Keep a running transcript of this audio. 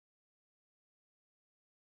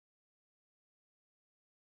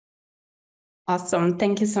Awesome.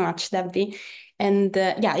 Thank you so much, Debby. And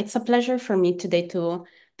yeah, it's a pleasure for me today to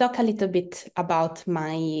talk a little bit about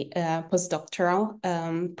my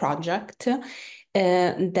postdoctoral project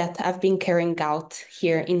that I've been carrying out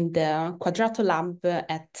here in the Quadrato Lab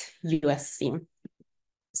at USC.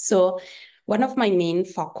 So one of my main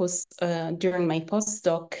focus during my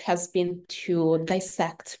postdoc has been to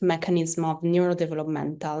dissect mechanism of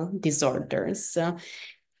neurodevelopmental disorders.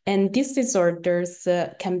 And these disorders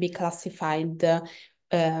can be classified,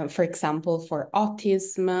 for example, for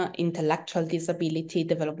autism, intellectual disability,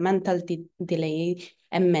 developmental delay,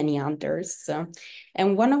 and many others.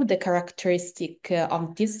 And one of the characteristics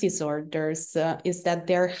of these disorders is that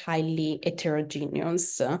they're highly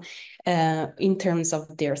heterogeneous in terms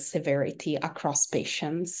of their severity across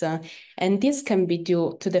patients. And this can be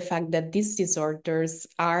due to the fact that these disorders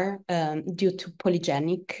are due to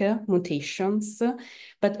polygenic mutations,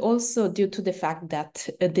 but also due to the fact that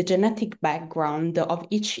the genetic background of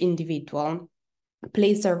each individual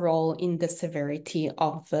plays a role in the severity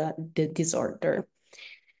of the disorder.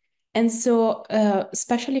 And so,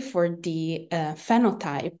 especially for the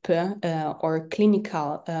phenotype or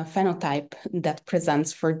clinical phenotype that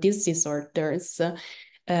presents for these disorders,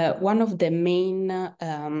 one of the main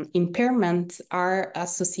impairments are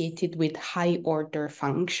associated with high order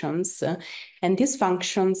functions. And these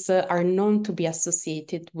functions are known to be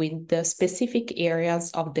associated with the specific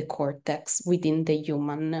areas of the cortex within the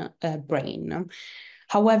human brain.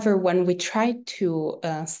 However, when we try to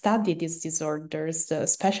study these disorders,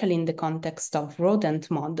 especially in the context of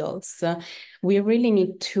rodent models, we really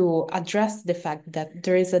need to address the fact that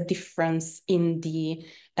there is a difference in the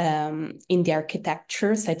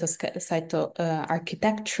architecture,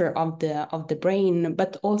 architecture of the brain,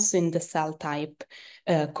 but also in the cell type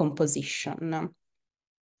composition.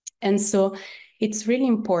 And so it's really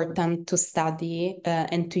important to study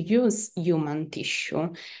and to use human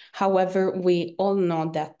tissue. However, we all know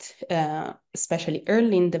that, especially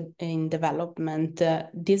early in development,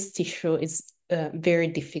 this tissue is very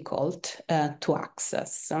difficult to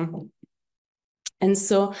access. And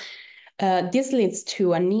so this leads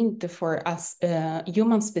to a need for a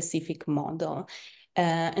human-specific model.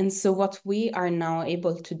 And so what we are now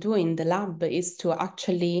able to do in the lab is to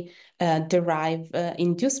actually derive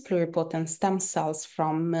induced pluripotent stem cells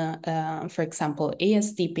from, for example,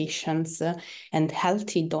 ASD patients and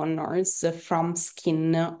healthy donors from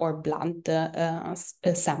skin or blood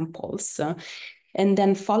samples. And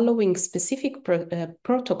then following specific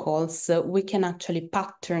protocols, we can actually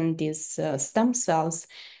pattern these stem cells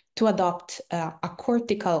to adopt a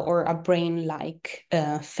cortical or a brain-like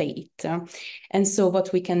fate. And so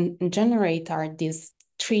what we can generate are these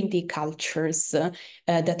 3D cultures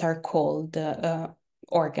that are called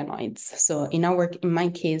organoids. So in my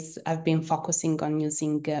case, I've been focusing on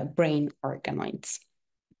using brain organoids.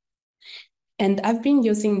 And I've been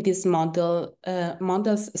using these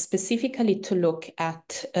models specifically to look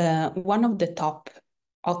at one of the top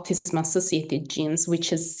autism-associated genes,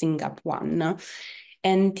 which is SYNGAP1.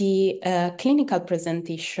 And the clinical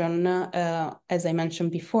presentation, as I mentioned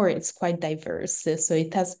before, it's quite diverse. So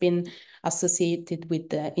it has been associated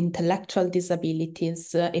with intellectual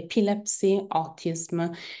disabilities, epilepsy,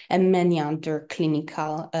 autism, and many other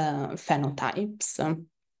clinical phenotypes.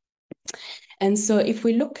 And so if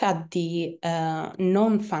we look at the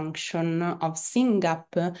known function of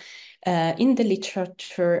SYNGAP, in the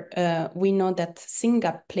literature, we know that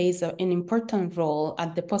SYNGAP plays an important role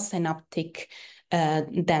at the postsynaptic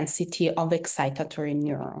density of excitatory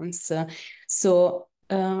neurons. So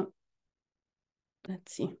let's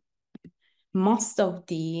see. Most of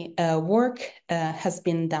the work has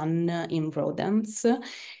been done in rodents,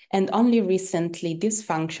 and only recently this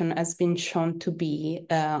function has been shown to be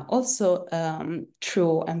also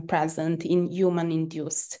true and present in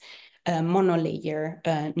human-induced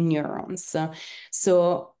monolayer neurons.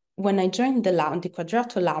 So when I joined the lab, the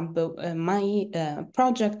Quadrato Lab, my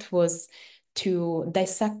project was to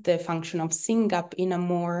dissect the function of SYNGAP in a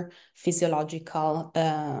more physiological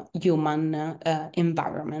human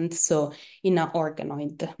environment, so in an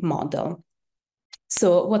organoid model.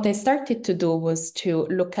 So what I started to do was to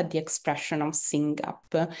look at the expression of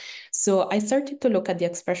SYNGAP. So I started to look at the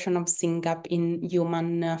expression of SYNGAP in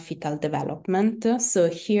human fetal development. So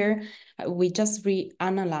here we just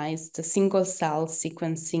reanalyzed the single cell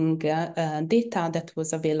sequencing data that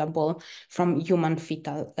was available from human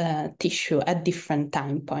fetal tissue at different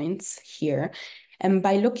time points here. And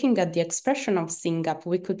by looking at the expression of SYNGAP,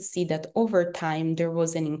 we could see that over time there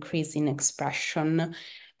was an increase in expression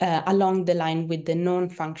along the line with the known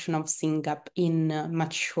function of SYNGAP in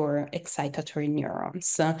mature excitatory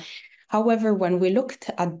neurons. However, when we looked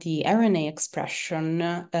at the RNA expression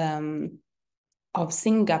of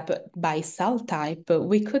SYNGAP by cell type,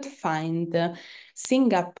 we could find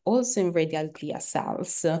SYNGAP also in radial glia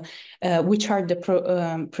cells, which are the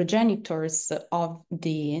progenitors of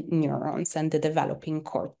the neurons and the developing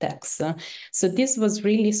cortex. So this was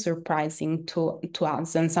really surprising to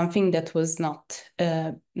us, and something that was not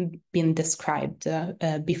been described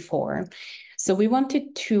before. So we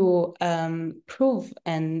wanted to prove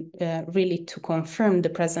and really to confirm the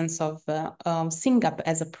presence of SYNGAP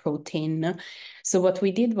as a protein. So what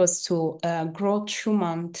we did was to grow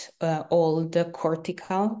 2-month-old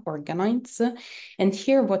cortical organoids. And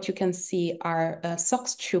here what you can see are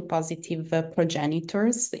SOX2 positive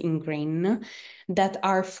progenitors in green that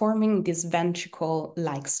are forming these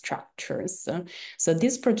ventricle-like structures. So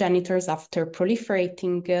these progenitors, after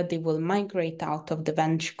proliferating, they will migrate out of the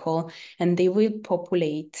ventricle and they will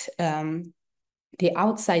populate the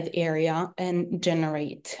outside area and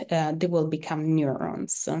generate, they will become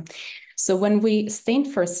neurons. So when we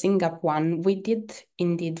stained for SYNGAP1, we did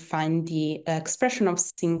indeed find the expression of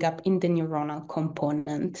SYNGAP in the neuronal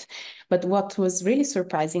component. But what was really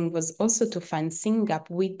surprising was also to find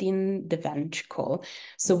SYNGAP within the ventricle,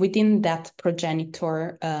 so within that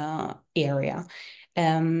progenitor area.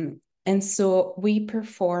 And so we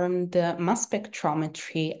performed mass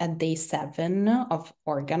spectrometry at day 7 of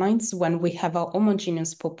organoids when we have a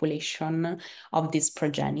homogeneous population of these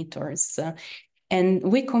progenitors. And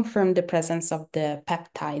we confirmed the presence of the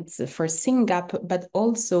peptides for SYNGAP, but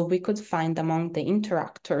also we could find among the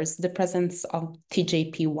interactors the presence of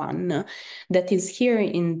TJP1 that is here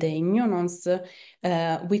in the immunons.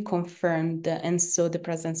 We confirmed and saw the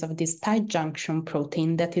presence of this tight junction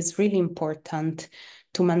protein that is really important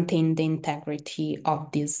to maintain the integrity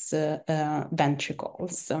of these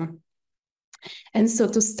ventricles. And so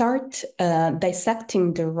to start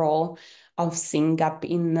dissecting the role of SYNGAP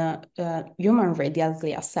in human radial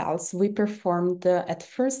glia cells, we performed at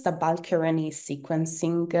first a bulk RNA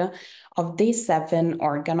sequencing of day 7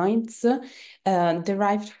 organoids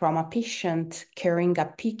derived from a patient carrying a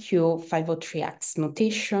PQ503X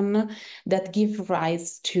mutation that give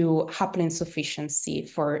rise to haploinsufficiency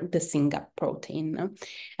for the SYNGAP protein.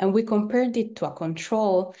 And we compared it to a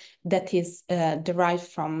control that is derived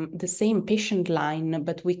from the same patient line,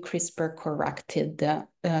 but we CRISPR corrected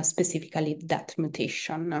specifically that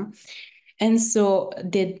mutation. And so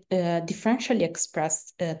the differentially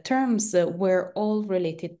expressed terms were all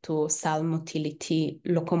related to cell motility,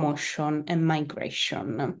 locomotion, and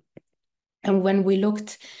migration. And when we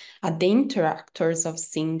looked at the interactors of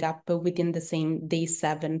SYNGAP within the same day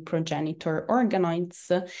 7 progenitor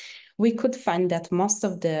organoids, we could find that most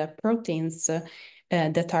of the proteins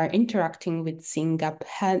that are interacting with SYNGAP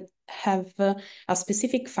have a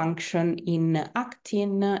specific function in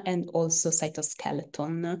actin and also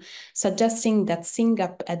cytoskeleton, suggesting that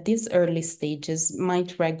SYNGAP at these early stages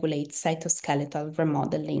might regulate cytoskeletal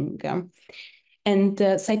remodeling. And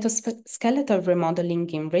cytoskeletal remodeling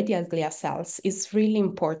in radial glia cells is really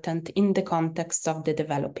important in the context of the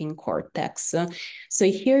developing cortex. So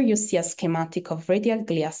here you see a schematic of radial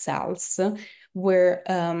glia cells where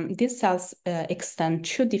these cells extend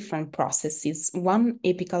 2 different processes. One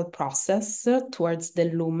apical process towards the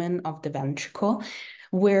lumen of the ventricle,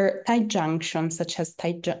 where tight junctions such as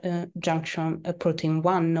tight junction protein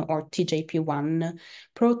 1 or TJP1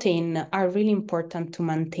 protein are really important to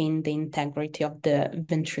maintain the integrity of the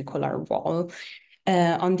ventricular wall.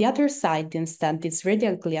 On the other side, instead, these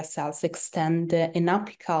radial glia cells extend an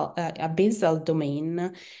apical, a basal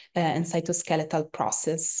domain and cytoskeletal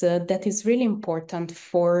process that is really important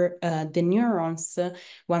for the neurons,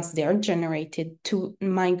 once they are generated, to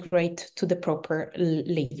migrate to the proper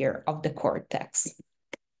layer of the cortex.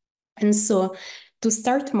 And so to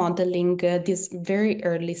start modeling these very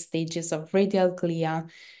early stages of radial glia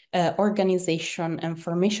organization and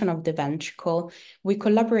formation of the ventricle, we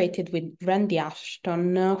collaborated with Randy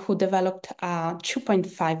Ashton, who developed a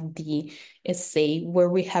 2.5D assay where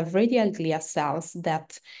we have radial glia cells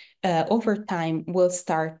that over time will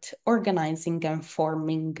start organizing and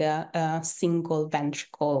forming a single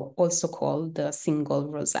ventricle, also called single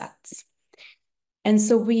rosettes. And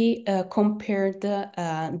so we compared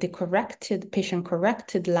the corrected,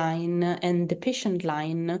 patient-corrected line and the patient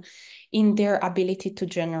line in their ability to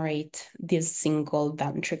generate these single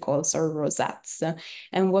ventricles or rosettes.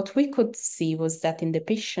 And what we could see was that in the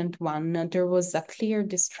patient one, there was a clear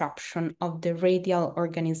disruption of the radial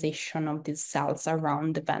organization of these cells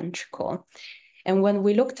around the ventricle. And when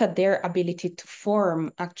we looked at their ability to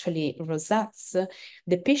form actually rosettes,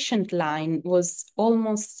 the patient line was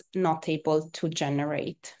almost not able to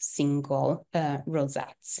generate single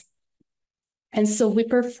rosettes. And so we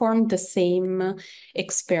performed the same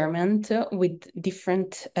experiment with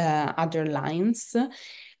different other lines.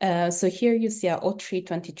 So here you see a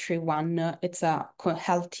O323-1. It's a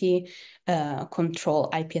healthy control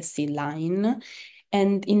iPSC line.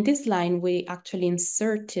 And in this line, we actually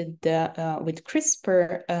inserted with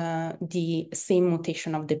CRISPR the same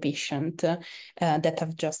mutation of the patient that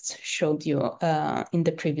I've just showed you in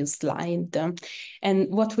the previous slide. And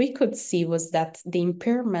what we could see was that the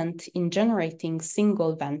impairment in generating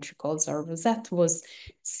single ventricles or rosette was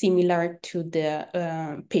similar to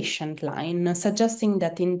the patient line, suggesting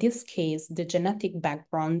that in this case, the genetic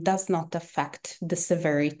background does not affect the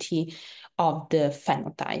severity of the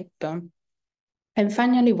phenotype. And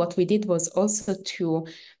finally, what we did was also to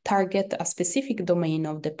target a specific domain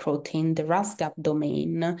of the protein, the RAS-GAP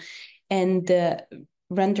domain, and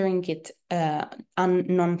rendering it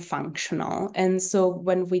non-functional. And so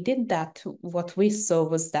when we did that, what we saw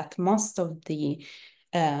was that most of the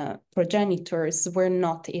progenitors were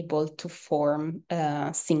not able to form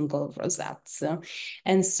single rosettes.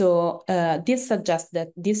 And so this suggests that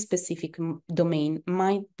this specific domain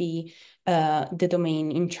might be the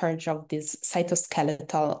domain in charge of these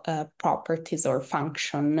cytoskeletal properties or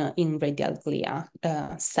function in radial glia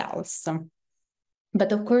cells.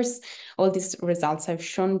 But of course, all these results I've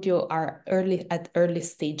shown you are at early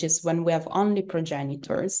stages when we have only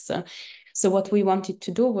progenitors. So what we wanted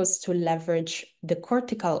to do was to leverage the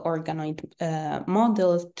cortical organoid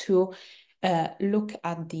model to look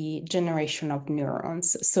at the generation of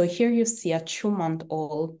neurons. So here you see a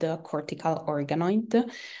 2-month-old cortical organoid,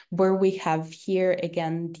 where we have here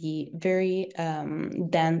again the very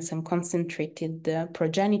dense and concentrated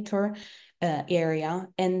progenitor area,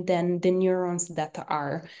 and then the neurons that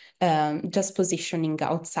are just positioning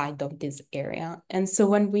outside of this area. And so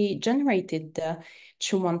when we generated the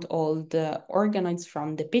 2-month-old organoids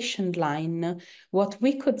from the patient line, what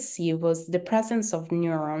we could see was the presence of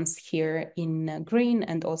neurons here in green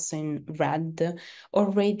and also in red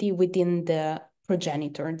already within the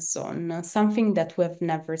progenitor zone, something that we have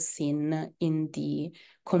never seen in the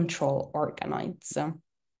control organoids.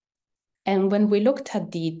 And when we looked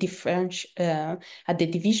at the division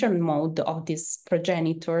mode of these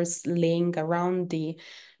progenitors laying around the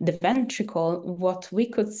ventricle, what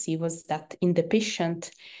we could see was that in the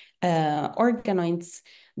patient organoids,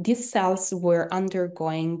 these cells were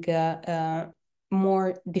undergoing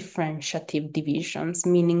more differentiative divisions,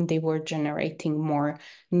 meaning they were generating more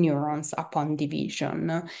neurons upon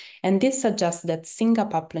division. And this suggests that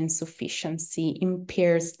SYNGAP haploinsufficiency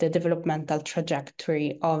impairs the developmental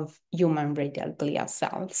trajectory of human radial glia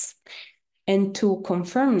cells. And to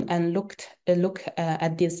confirm and look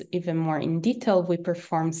at this even more in detail, we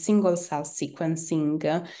performed single cell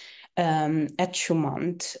sequencing at 2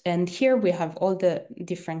 months. And here we have all the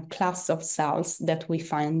different class of cells that we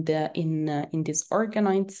find in these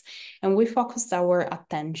organoids. And we focused our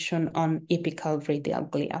attention on apical radial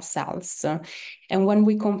glia cells. And when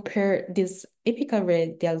we compare these apical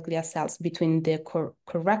radial glia cells between the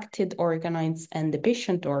corrected organoids and the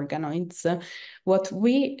patient organoids, what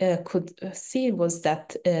we could see was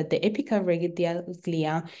that the apical radial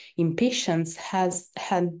glia in patients had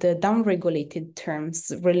downregulated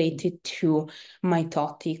terms related to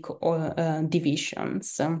mitotic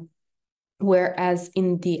divisions. Whereas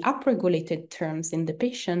in the upregulated terms in the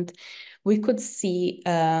patient, we could see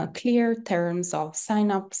clear terms of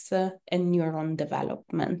synapse and neuron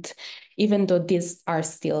development, even though these are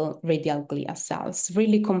still radial glia cells,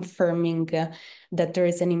 really confirming that there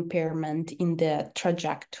is an impairment in the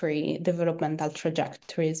developmental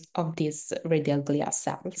trajectories of these radial glia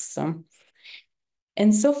cells.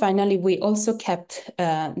 And so finally, we also kept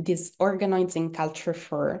these organoids in culture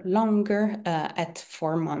for longer at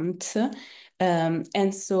 4 months.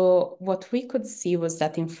 And so what we could see was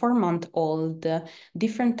that in 4-month-old,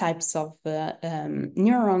 different types of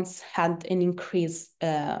neurons had an increased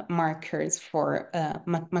markers for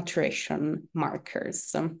maturation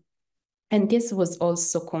markers. And this was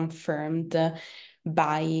also confirmed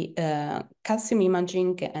by calcium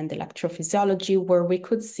imaging and electrophysiology, where we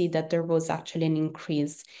could see that there was actually an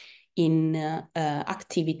increase in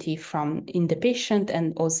activity in the patient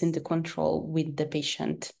and also in the control with the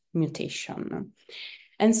patient mutation.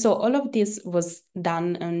 And so all of this was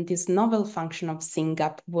done, and this novel function of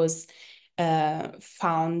SYNGAP was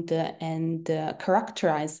found and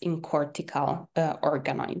characterized in cortical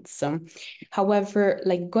organoids. However,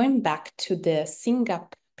 like going back to the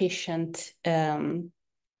SYNGAP patient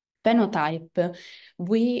phenotype,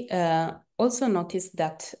 we also noticed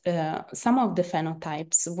that some of the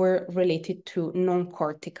phenotypes were related to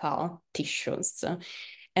non-cortical tissues.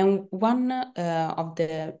 And one of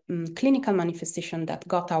the clinical manifestations that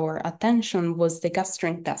got our attention was the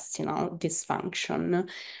gastrointestinal dysfunction,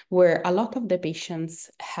 where a lot of the patients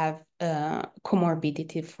have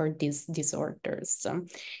comorbidity for these disorders.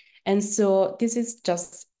 And so this is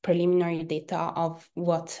just preliminary data of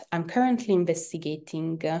what I'm currently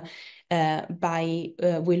investigating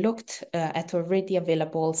we looked at already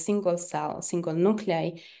available single cell, single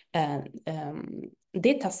nuclei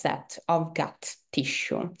data set of gut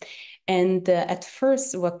tissue. And at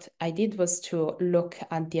first, what I did was to look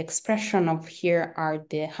at the expression of here are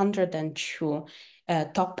the 102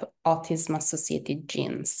 top autism-associated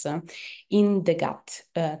genes in the gut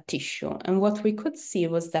tissue. And what we could see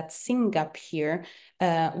was that SYNGAP here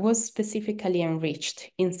was specifically enriched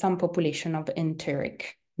in some population of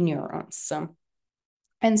enteric neurons.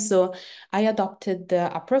 And so I adopted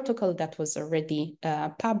a protocol that was already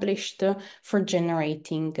published for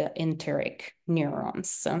generating enteric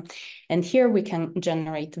neurons. And here we can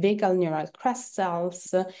generate vagal neural crest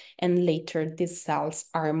cells, and later these cells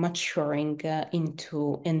are maturing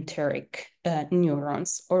into enteric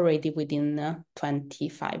neurons already within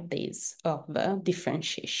 25 days of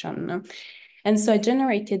differentiation. And so I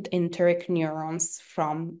generated enteric neurons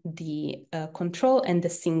from the control and the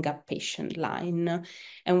SYNGAP patient line.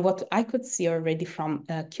 And what I could see already from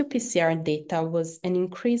qPCR data was an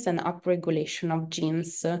increase and upregulation of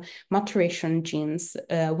genes, maturation genes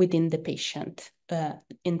within the patient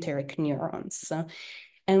enteric neurons.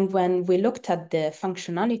 And when we looked at the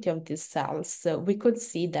functionality of these cells, we could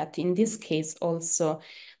see that in this case also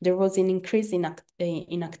there was an increase in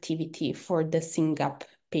activity for the SYNGAP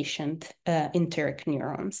patient enteric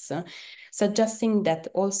neurons, suggesting that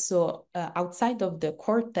also outside of the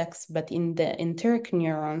cortex, but in the enteric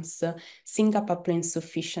neurons, SYNGAP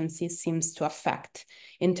haploinsufficiency seems to affect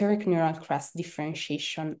enteric neural crest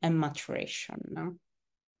differentiation and maturation.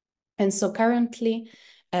 And so currently,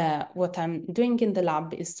 what I'm doing in the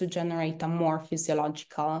lab is to generate a more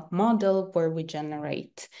physiological model where we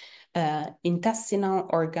generate intestinal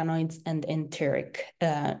organoids and enteric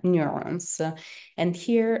neurons. And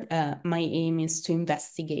here, my aim is to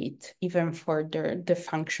investigate even further the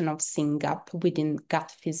function of SYNGAP within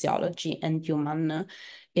gut physiology and human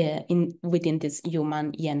within this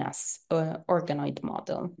human ENS organoid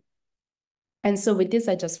model. And so with this,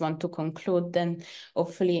 I just want to conclude, and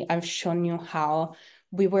hopefully I've shown you how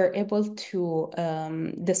we were able to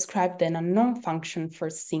describe then a known function for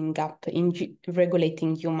SYNGAP in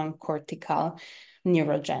regulating human cortical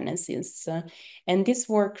neurogenesis. And this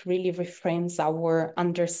work really reframes our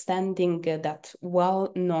understanding that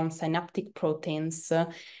well-known synaptic proteins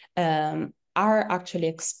are actually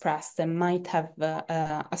expressed and might have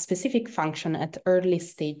a specific function at early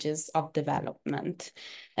stages of development.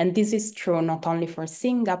 And this is true not only for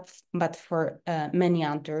SYNGAP, but for many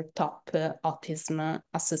other top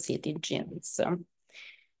autism-associated genes.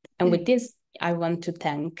 And with this, I want to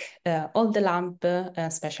thank all the lab,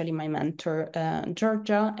 especially my mentor,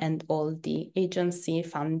 Georgia, and all the agency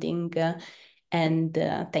funding, and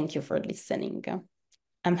thank you for listening.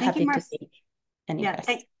 I'm happy to take any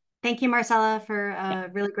questions. Thank you, Marcella, for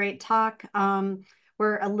a really great talk.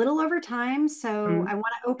 We're a little over time, so I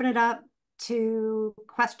want to open it up to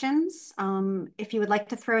questions. If you would like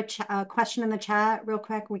to throw a question in the chat real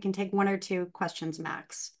quick, we can take 1 or 2 questions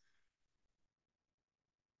max.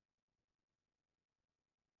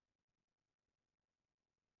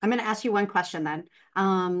 I'm going to ask you one question then,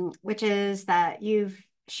 which is that you've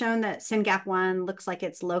shown that SYNGAP1 looks like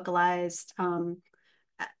it's localized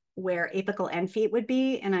where apical end feet would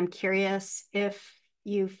be. And I'm curious if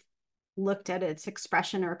you've looked at its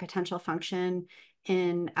expression or potential function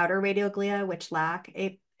in outer radioglia, which lack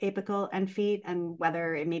apical end feet, and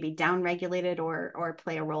whether it may be downregulated or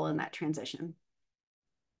play a role in that transition.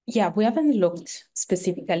 Yeah, we haven't looked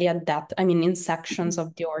specifically at that. I mean, in sections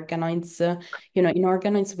of the organoids, in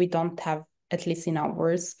organoids, we don't have, at least in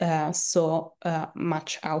ours, so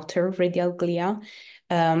much outer radial glia.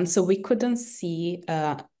 So we couldn't see,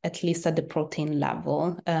 at least at the protein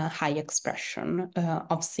level, high expression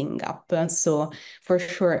of SYNGAP. So for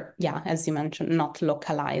sure, yeah, as you mentioned, not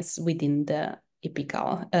localized within the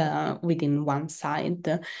apical within one side.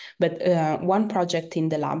 But one project in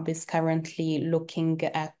the lab is currently looking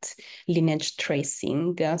at lineage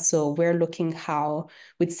tracing. So we're looking how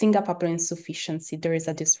with SYNGAP haploinsufficiency, there is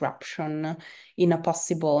a disruption in a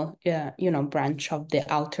possible, branch of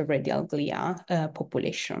the outer radial glia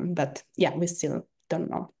population. But yeah, we still don't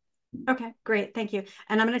know. Okay, great, thank you.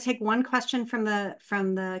 And I'm going to take one question from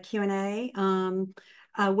the Q&A.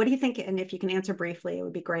 What do you think, and if you can answer briefly, it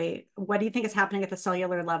would be great. What do you think is happening at the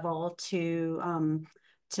cellular level to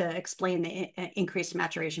to explain the increased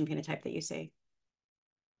maturation phenotype that you see.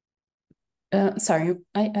 Sorry,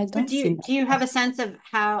 I don't see. Do you have a sense of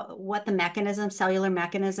what the mechanism, cellular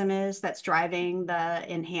mechanism is that's driving the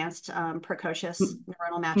enhanced precocious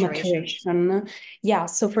neuronal maturation? Yeah,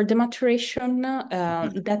 so for the maturation,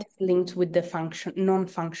 that is linked with the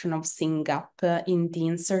non-function of SYNGAP in the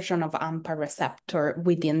insertion of AMPA receptor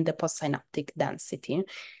within the postsynaptic density.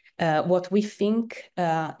 What we think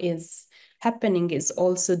is happening is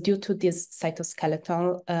also due to this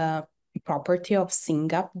cytoskeletal property of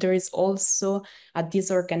SYNGAP, there is also a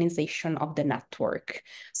disorganization of the network.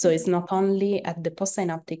 So it's not only at the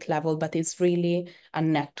postsynaptic level, but it's really a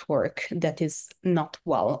network that is not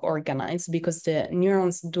well organized because the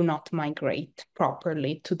neurons do not migrate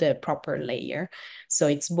properly to the proper layer. So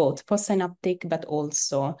it's both postsynaptic, but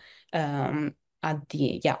also at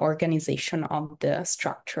the organization of the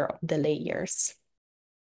structure of the layers.